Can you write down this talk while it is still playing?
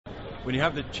when you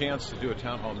have the chance to do a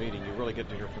town hall meeting, you really get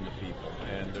to hear from the people,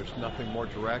 and there's nothing more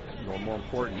direct nor more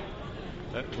important,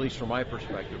 at least from my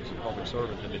perspective as a public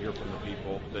servant, than to hear from the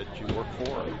people that you work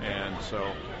for. And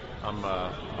so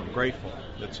I'm grateful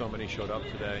that so many showed up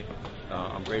today.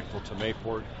 I'm grateful to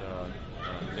Mayport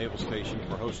Naval Station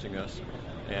for hosting us,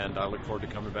 and I look forward to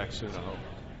coming back soon, I hope.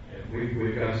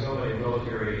 We've got so many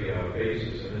military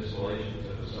bases and installations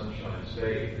in the Sunshine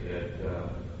State that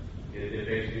it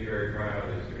makes me very proud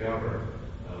as the governor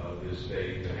of this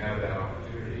state to have that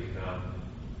opportunity.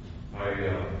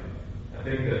 I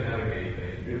think that having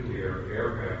a nuclear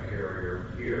aircraft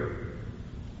carrier here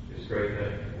is a great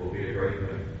thing, will be a great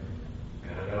thing.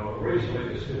 And I know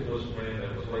originally the stimulus plan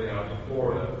that was laid out in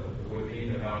Florida would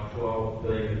mean about $12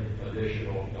 billion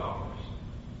additional dollars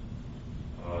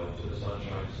to the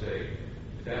Sunshine State.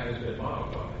 But that has been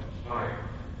modified higher.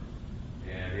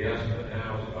 And the estimate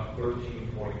now is about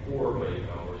 $13.4 billion it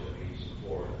means in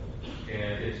Florida.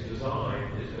 And its design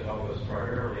is to help us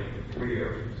primarily in three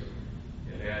areas.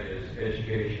 And that is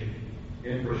education,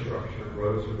 infrastructure,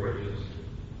 roads and bridges,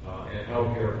 and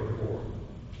health care for the poor.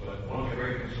 But one of the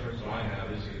great concerns that I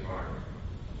have is the environment.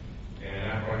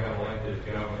 And after I got elected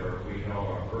governor, we held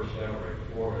our first ever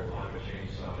Florida Climate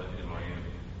Change Summit in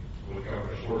Miami with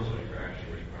Governor Schwarzenegger,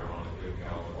 actually, ironically, of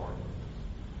California.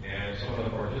 And some of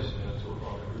the participants were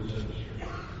from the cruise industry.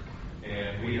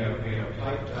 And we have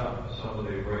tightened up some of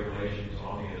the regulations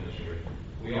on the industry.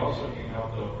 We also need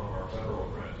help, though, from our federal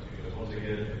friends, because once they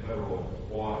get into federal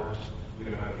waters, we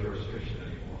don't have jurisdiction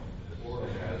anymore.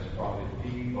 Florida has probably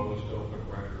the most open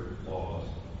record laws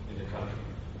in the country.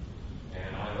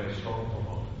 And I'm a strong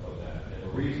proponent of that. And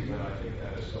the reason that I think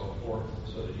that is so important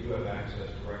is so that you have access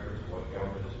to records of what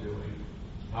government is doing,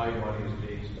 how your money is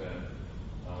being spent,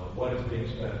 what it's being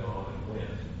spent on, and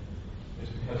when.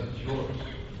 It's because it's yours.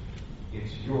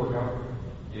 It's your government.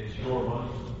 It's your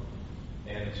money.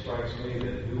 And it strikes me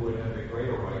that who would have a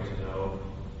greater right to know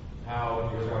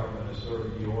how your government is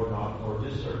serving you or not, or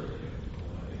disserving you,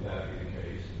 if that be the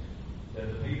case, than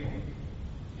the people.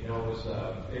 You know, it was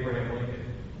Abraham Lincoln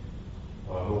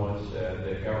who once said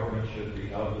that government should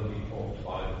be of the people,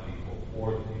 by the people,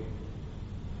 for the people.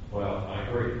 Well, I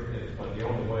agree, but the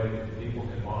only way that the people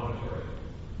can monitor it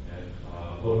and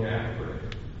look after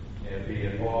it and be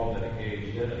involved and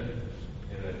engaged in it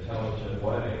in an intelligent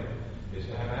way is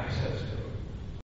to have access to it.